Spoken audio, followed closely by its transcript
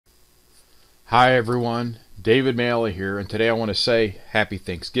Hi everyone, David Maley here, and today I want to say Happy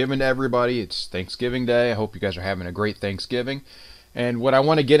Thanksgiving to everybody. It's Thanksgiving Day. I hope you guys are having a great Thanksgiving. And what I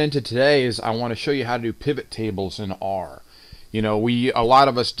want to get into today is I want to show you how to do pivot tables in R. You know, a lot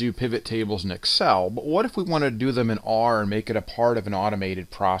of us do pivot tables in Excel, but what if we want to do them in R and make it a part of an automated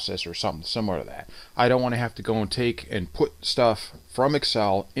process or something similar to that? I don't want to have to go and take and put stuff from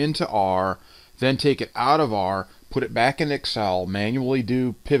Excel into R, then take it out of R, put it back in Excel, manually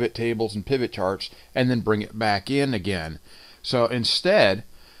do pivot tables and pivot charts, and then bring it back in again. So instead,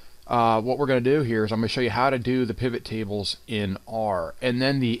 what we're going to do here is I'm going to show you how to do the pivot tables in R. And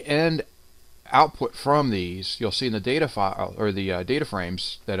then the end output from these, you'll see in the data file, or the data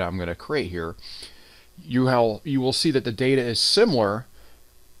frames that I'm going to create here, you will see that the data is similar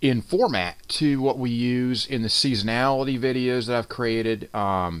in format to what we use in the seasonality videos that I've created,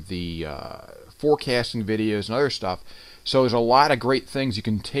 the forecasting videos and other stuff. So there's a lot of great things you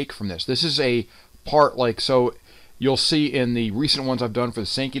can take from this. This is a part so you'll see in the recent ones I've done for the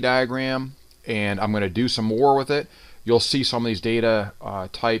Sankey diagram, and I'm going to do some more with it. You'll see some of these data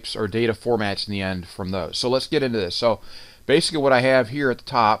types or data formats in the end from those. So let's get into this. So basically what I have here at the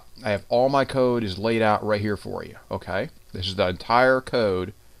top, I have all my code is laid out right here for you. Okay, this is the entire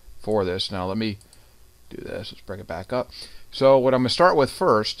code for this. Now let me do this. Let's bring it back up. So what I'm going to start with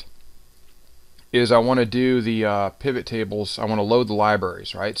first is I want to do the pivot tables. I want to load the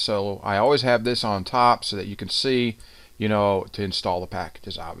libraries, right? So I always have this on top so that you can see, you know, to install the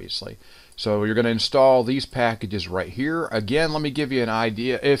packages, obviously. So you're going to install these packages right here. Again, let me give you an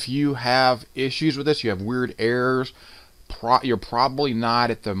idea. If you have issues with this, you have weird errors, you're probably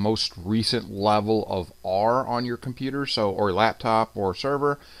not at the most recent level of R on your computer, or laptop or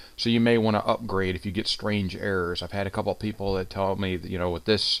server, so you may want to upgrade if you get strange errors. I've had a couple of people that tell me that, you know, with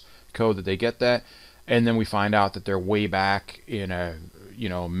this code that they get that, and then we find out that they're way back in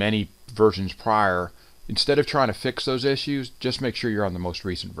many versions prior. Instead of trying to fix those issues, just make sure you're on the most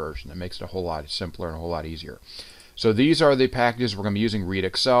recent version. That makes it a whole lot simpler and a whole lot easier. So these are the packages we're going to be using. Read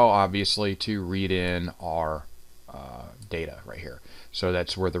Excel, obviously, to read in our data right here. So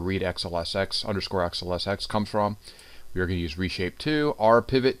that's where the read XLSX _XLSX comes from. We're going to use reshape2, R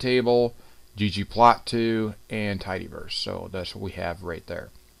pivot table, ggplot2, and tidyverse. So that's what we have right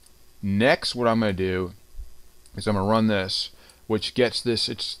there. Next, what I'm going to do is I'm going to run this, which gets this.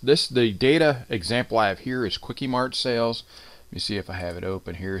 The data example I have here is quicky mart sales. Let me see if I have it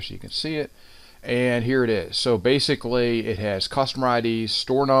open here so you can see it. And here it is. So basically, it has customer IDs,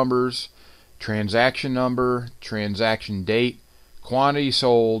 store numbers, transaction number, transaction date, quantity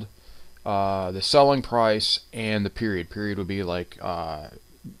sold, the selling price, and the period. Period would be like,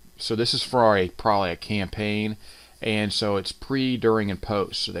 so this is for probably a campaign. And so it's pre, during, and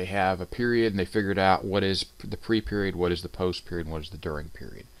post. So they have a period, and they figured out what is the pre-period, what is the post-period, and what is the during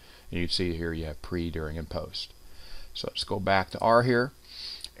period. And you can see here you have pre, during, and post. So let's go back to R here.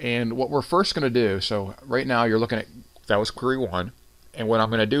 And what we're first going to do, so right now you're looking at, that was query 1. And what I'm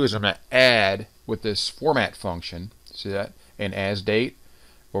going to do is I'm going to add with this format function, see that, and as date.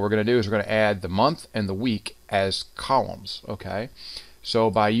 What we're going to do is we're going to add the month and the week as columns. Okay. So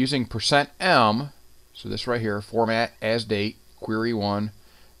by using %m, so this right here, format as date, query 1,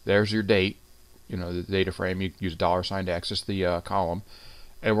 there's your date, you know, the data frame. You use $sign to access the column,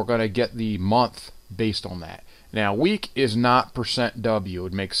 and we're going to get the month based on that. Now, week is not %w. It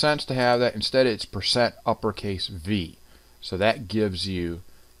would make sense to have that. Instead, it's %V. So that gives you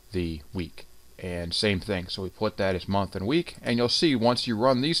the week. And same thing. So we put that as month and week, and you'll see once you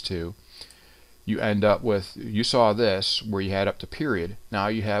run these two, you end up with, you saw this where you had up to period. Now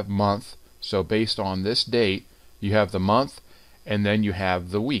you have month. So based on this date, you have the month, and then you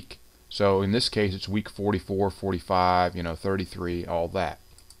have the week. So in this case, it's week 44, 45, 33, all that.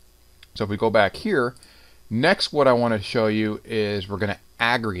 So if we go back here, next what I want to show you is we're going to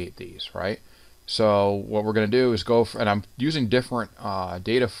aggregate these, right? So what we're going to do is go, and I'm using different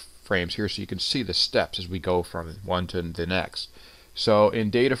data frames here so you can see the steps as we go from one to the next. So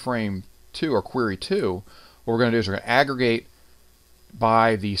in data frame 2 or query 2, what we're going to do is we're going to aggregate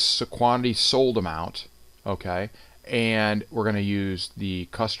by the quantity sold amount, okay, and we're going to use the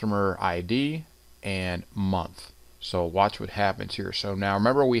customer ID and month. So watch what happens here. So now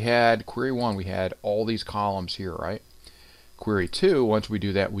remember, we had query 1, we had all these columns here, right? Query 2, once we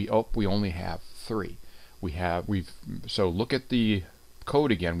do that, we only have 3. So look at the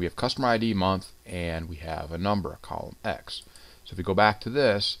code again. We have customer ID, month, and we have a number, column X. So if we go back to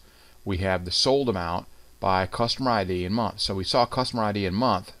this, we have the sold amount by customer ID and month. So we saw customer ID and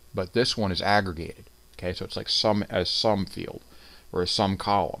month, but this one is aggregated. Okay, so it's like sum field or a sum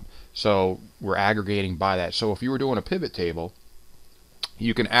column. So we're aggregating by that. So if you were doing a pivot table,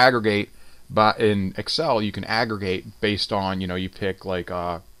 you can aggregate But in Excel, you can aggregate based on, you pick like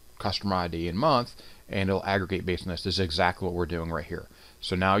customer ID and month, and it'll aggregate based on this. This is exactly what we're doing right here.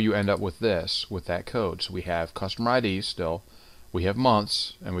 So now you end up with this, with that code. So we have customer IDs still, we have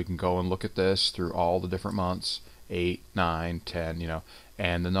months, and we can go and look at this through all the different months, 8, 9, 10,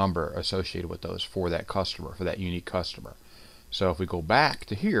 and the number associated with those for that customer, for that unique customer. So if we go back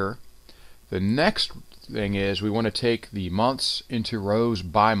to here, the next thing is we want to take the months into rows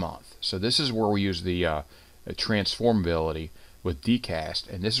by month. So this is where we use the transformability with dcast,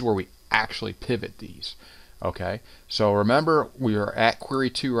 and this is where we actually pivot these. Okay, so remember we are at query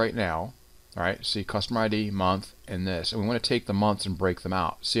 2 right now. All right, see customer ID, month, and this, and we want to take the months and break them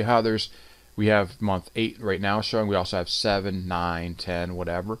out. See how we have month 8 right now showing. We also have 7, 9, 10,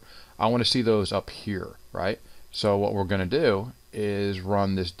 whatever. I want to see those up here, right? So what we're going to do is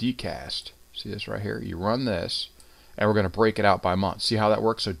run this dcast. See this right here? You run this, and we're going to break it out by month. See how that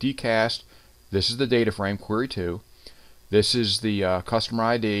works? So dcast, this is the data frame, query 2. This is the customer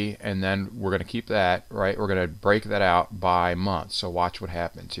ID, and then we're going to keep that, right? We're going to break that out by month. So watch what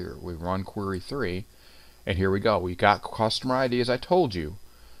happens here. We run query 3, and here we go. We got customer ID as I told you,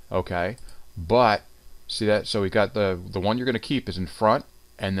 okay? But see that? So we got the one you're going to keep is in front,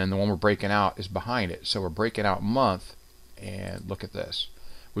 and then the one we're breaking out is behind it. So we're breaking out month, and look at this.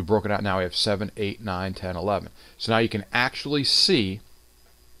 We broke it out. Now we have 7, 8, 9, 10, 11. So now you can actually see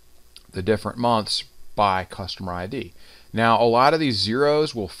the different months by customer ID. Now a lot of these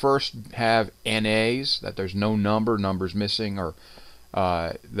zeros will first have NAs, that there's no numbers missing or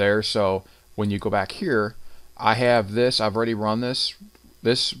there. So when you go back here, I have this, I've already run this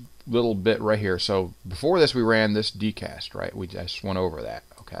little bit right here. So before this we ran this dcast, right? We just went over that,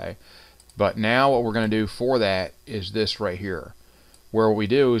 okay? But now what we're going to do for that is this right here, where what we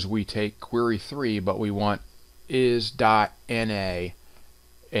do is we take query 3, but we want is.na,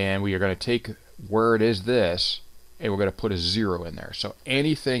 and we are going to take where it is this, and we're going to put a 0 in there. So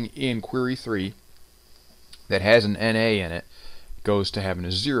anything in query 3 that has an NA in it goes to having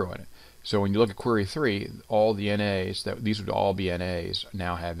a 0 in it. So when you look at query 3, all the NAs, these would all be NAs,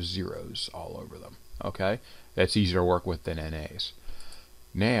 now have zeros all over them. Okay? That's easier to work with than NAs.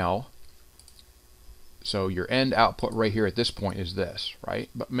 Now, so your end output right here at this point is this, right?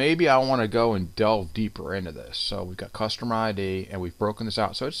 But maybe I want to go and delve deeper into this. So we've got customer ID, and we've broken this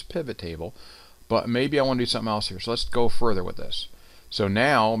out. So it's a pivot table. But maybe I want to do something else here. So let's go further with this. So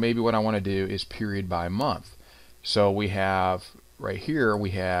now maybe what I want to do is period by month. So we have right here,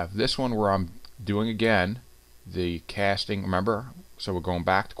 we have this one where I'm doing again the casting, remember? So we're going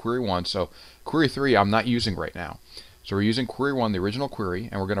back to query 1. So query 3 I'm not using right now. So we're using query 1, the original query,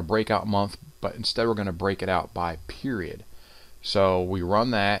 and we're going to break out month, but instead we're going to break it out by period. So we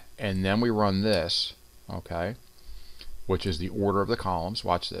run that, and then we run this, okay, which is the order of the columns.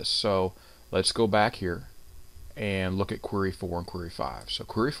 Watch this. So let's go back here and look at query 4 and query 5. So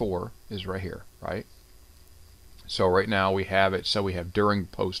query 4 is right here, right? So right now we have it, so we have during,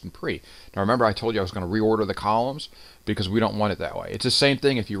 post, and pre. Now remember I told you I was going to reorder the columns because we don't want it that way. It's the same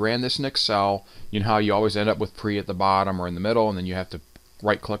thing if you ran this in Excel. You know how you always end up with pre at the bottom or in the middle, and then you have to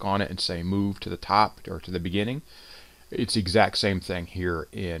right click on it and say move to the top or to the beginning. It's the exact same thing here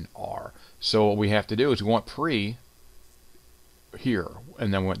in R. So what we have to do is we want pre here,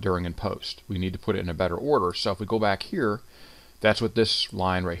 and then we want during and post. We need to put it in a better order. So if we go back here, that's what this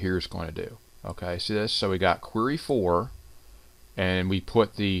line right here is going to do. Okay, see this? So we got query 4, and we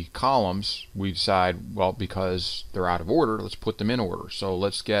put the columns, we decide, well, because they're out of order, let's put them in order. So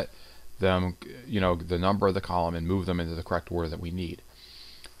let's get them, the number of the column and move them into the correct order that we need.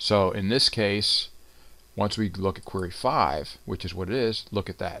 So in this case, once we look at query 5, which is what it is,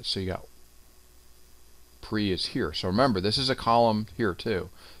 look at that. So you got pre is here. So remember, this is a column here too.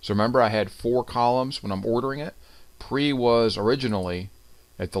 So remember I had 4 columns when I'm ordering it. Pre was originally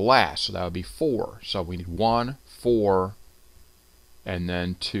at the last, so that would be 4. So we need 1, 4, and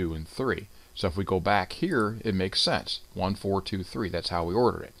then 2 and 3. So if we go back here, it makes sense. 1, 4, 2, 3. That's how we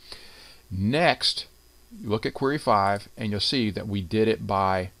ordered it. Next, look at query 5, and you'll see that we did it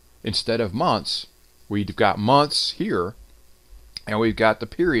by, instead of months, we've got months here, and we've got the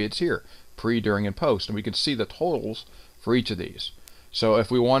periods here, pre, during, and post. And we can see the totals for each of these. So if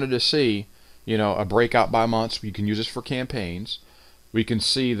we wanted to see, a breakout by months, you can use this for campaigns. We can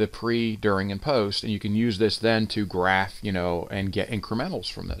see the pre, during, and post, and you can use this then to graph, and get incrementals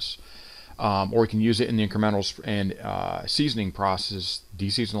from this. Or we can use it in the incrementals and seasoning process,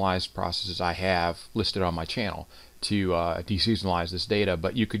 deseasonalized processes I have listed on my channel to deseasonalize this data.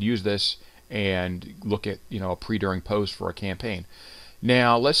 But you could use this and look at, a pre, during, post for a campaign.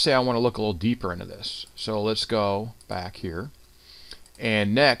 Now, let's say I want to look a little deeper into this. So let's go back here.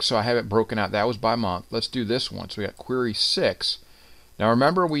 And next, so I have it broken out. That was by month. Let's do this one. So we got query 6. Now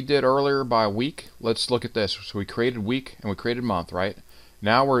remember we did earlier by week. Let's look at this. So we created week and we created month, right?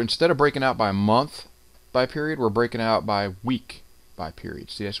 Now we're, instead of breaking out by month by period, we're breaking out by week by period.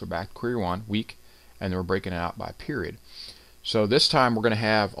 See this? We're back to query 1, week, and then we're breaking it out by period. So this time we're going to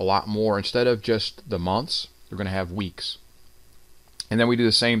have a lot more. Instead of just the months, we're going to have weeks. And then we do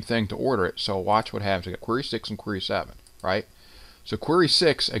the same thing to order it. So watch what happens. We got query 6 and query 7, right? So query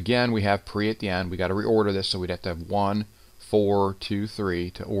 6, again, we have pre at the end. We got to reorder this, so we'd have to have 1, 4, 2, 3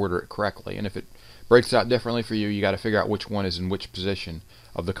 to order it correctly. And if it breaks out differently for you, you got to figure out which one is in which position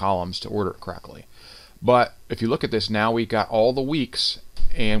of the columns to order it correctly. But if you look at this, now we got all the weeks.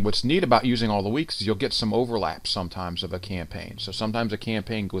 And what's neat about using all the weeks is you'll get some overlap sometimes of a campaign. So sometimes a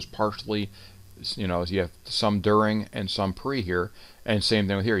campaign goes partially, you know, you have some during and some pre here. And same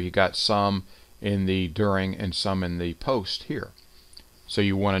thing with here. You got some in the during and some in the post here. So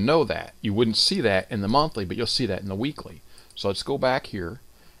you want to know that. You wouldn't see that in the monthly, but you'll see that in the weekly. So let's go back here.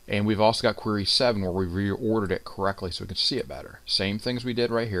 And we've also got query 7 where we reordered it correctly so we can see it better. Same things we did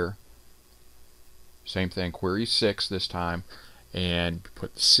right here. Same thing, query 6 this time. And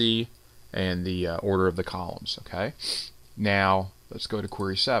put the C and the order of the columns. Okay. Now let's go to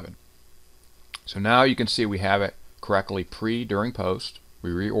query 7. So now you can see we have it correctly pre, during, post. We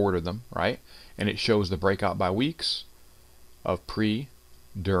reordered them, right? And it shows the breakout by weeks of pre,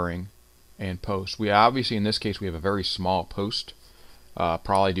 during, and post. We obviously, in this case, we have a very small post,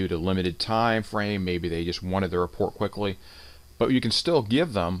 probably due to limited time frame. Maybe they just wanted the report quickly, but you can still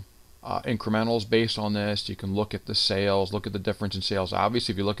give them incrementals based on this. You can look at the sales, look at the difference in sales.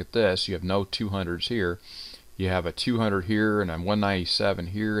 Obviously, if you look at this, you have no 200s here. You have a 200 here and a 197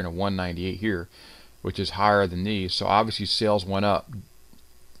 here and a 198 here, which is higher than these. So obviously sales went up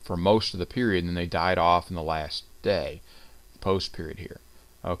for most of the period and then they died off in the last day, post period here.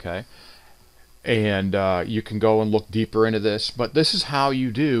 Okay, and you can go and look deeper into this, but this is how you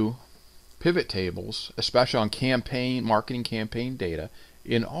do pivot tables, especially on campaign marketing campaign data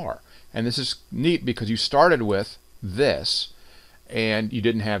in R. And this is neat because you started with this and you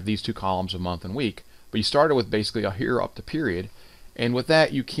didn't have these two columns of month and week, but you started with basically a here up to period, and with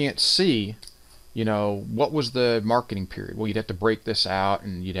that you can't see, you know, what was the marketing period. Well, you'd have to break this out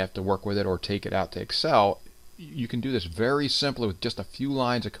and you'd have to work with it or take it out to Excel. You can do this very simply with just a few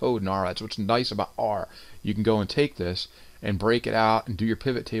lines of code in R. That's what's nice about R. You can go and take this and break it out and do your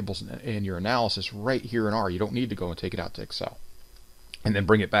pivot tables and your analysis right here in R. You don't need to go and take it out to Excel and then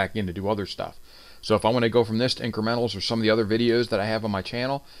bring it back in to do other stuff. So if I want to go from this to incrementals or some of the other videos that I have on my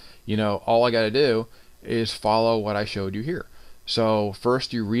channel, you know, all I got to do is follow what I showed you here. So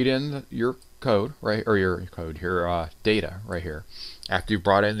first you read in your code, right, or your data right here after you've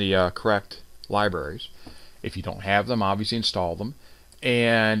brought in the correct libraries. If you don't have them, obviously install them.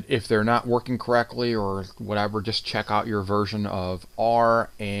 And if they're not working correctly or whatever, just check out your version of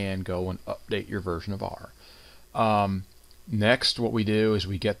R and go and update your version of R. Next, what we do is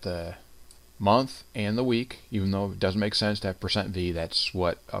we get the month and the week, even though it doesn't make sense to have %V. That's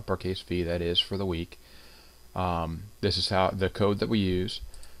what uppercase V that is for the week. This is how the code that we use.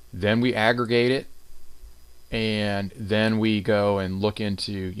 Then we aggregate it, and then we go and look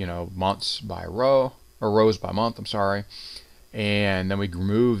into, you know, months by row, or rows by month, I'm sorry, and then we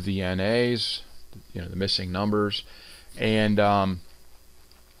remove the NAs, you know, the missing numbers, and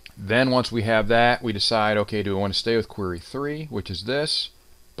then once we have that, we decide, okay, do we want to stay with query 3, which is this,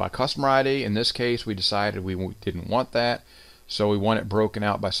 by customer ID. In this case, we decided we didn't want that, so we want it broken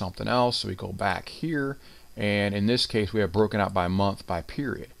out by something else, so we go back here, and in this case, we have broken out by month by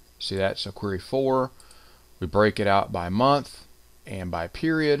period. See that? So query 4, we break it out by month and by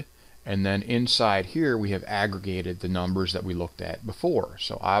period, and then inside here we have aggregated the numbers that we looked at before.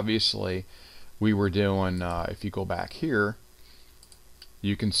 So obviously we were doing, if you go back here,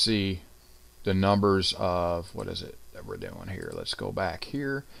 you can see the numbers of, what is it that we're doing here? Let's go back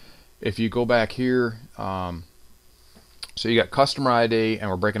here. If you go back here, so you got customer ID and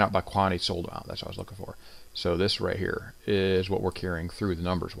we're breaking out by quantity sold amount. That's what I was looking for. So this right here is what we're carrying through the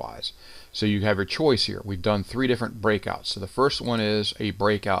numbers wise. So you have your choice here. We've done 3 different breakouts. So the first one is a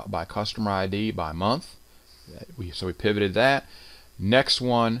breakout by customer ID by month. So we pivoted that. Next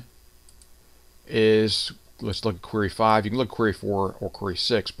one is, let's look at query 5. You can look at query 4 or query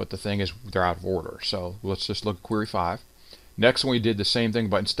 6, but the thing is they're out of order. So let's just look at query 5. Next one we did the same thing,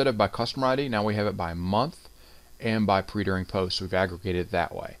 but instead of by customer ID, now we have it by month and by pre, during, post. So we've aggregated it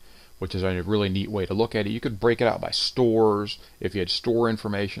that way, which is a really neat way to look at it. You could break it out by stores if you had store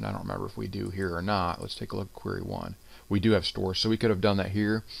information. I don't remember if we do here or not. Let's take a look at query 1. we do have stores, so we could have done that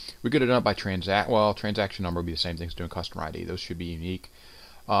here. We could have done it by transaction number would be the same thing as doing customer ID. Those should be unique.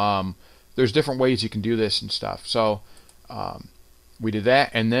 There's different ways you can do this and stuff. So we did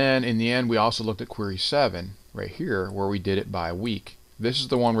that, and then in the end we also looked at query 7 right here where we did it by week. This is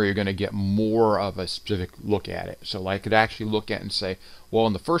the one where you're going to get more of a specific look at it. So I could actually look at it and say, well,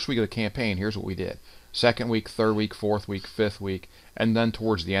 in the first week of the campaign, here's what we did. Second week, third week, fourth week, fifth week, and then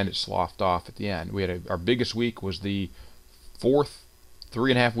towards the end it sloughed off at the end. We had our biggest week was the fourth,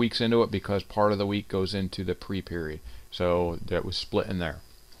 3.5 weeks into it, because part of the week goes into the pre-period. So that was split in there.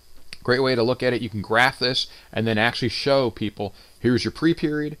 Great way to look at it. You can graph this and then actually show people, here's your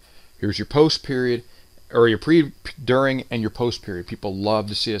pre-period, here's your post-period, or your pre, during, and your post-period. People love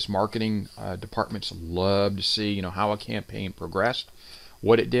to see this. Marketing departments love to see, you know, how a campaign progressed,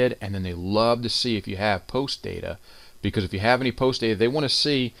 what it did, and then they love to see if you have post data, because if you have any post data, they want to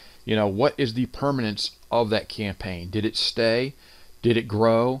see, you know, what is the permanence of that campaign. Did it stay? Did it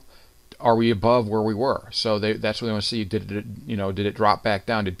grow? Are we above where we were? So that's what they want to see. Did it drop back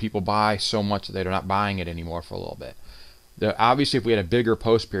down? Did people buy so much that they're not buying it anymore for a little bit? Obviously, if we had a bigger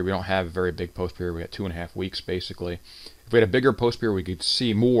post period, we don't have a very big post period. We got 2.5 weeks basically. If we had a bigger post period, we could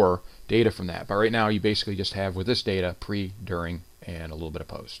see more data from that. But right now, you basically just have with this data pre, during, and a little bit of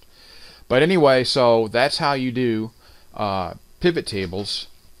post. But anyway, so that's how you do pivot tables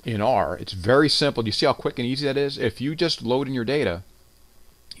in R. It's very simple. Do you see how quick and easy that is? If you just load in your data,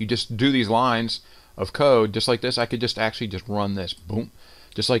 you just do these lines of code just like this. I could just actually just run this, boom,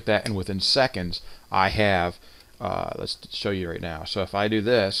 just like that, and within seconds I have, let's show you right now. So if I do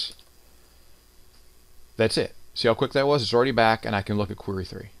this, that's it. See how quick that was? It's already back, and I can look at query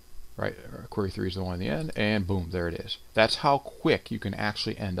 3. Right? Query 3 is the one in the end, and boom, there it is. That's how quick you can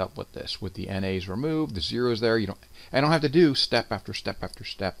actually end up with this, with the NAs removed, the zeros there. I don't have to do step after step after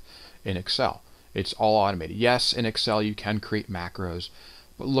step in Excel. It's all automated. Yes, in Excel you can create macros,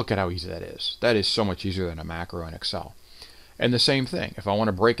 but look at how easy that is. That is so much easier than a macro in Excel. And the same thing, if I want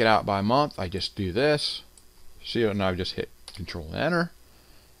to break it out by month, I just do this. See, and I just hit Control and Enter.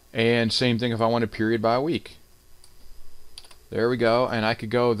 And same thing if I want a period by week. There we go, and I could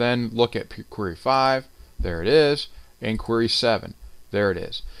go then look at query 5, there it is, and query 7, there it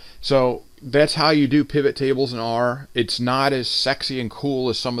is. So that's how you do pivot tables in R. It's not as sexy and cool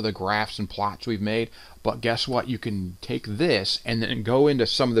as some of the graphs and plots we've made, but guess what? You can take this and then go into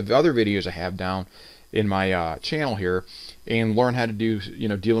some of the other videos I have down in my channel here and learn how to do,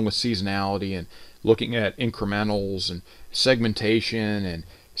 dealing with seasonality and looking at incrementals and segmentation and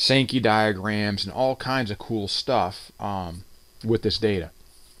Sankey diagrams and all kinds of cool stuff with this data.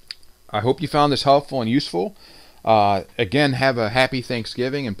 I hope you found this helpful and useful. Again, have a happy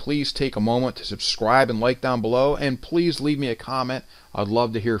Thanksgiving, and please take a moment to subscribe and like down below, and please leave me a comment. I'd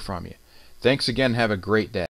love to hear from you. Thanks again. Have a great day.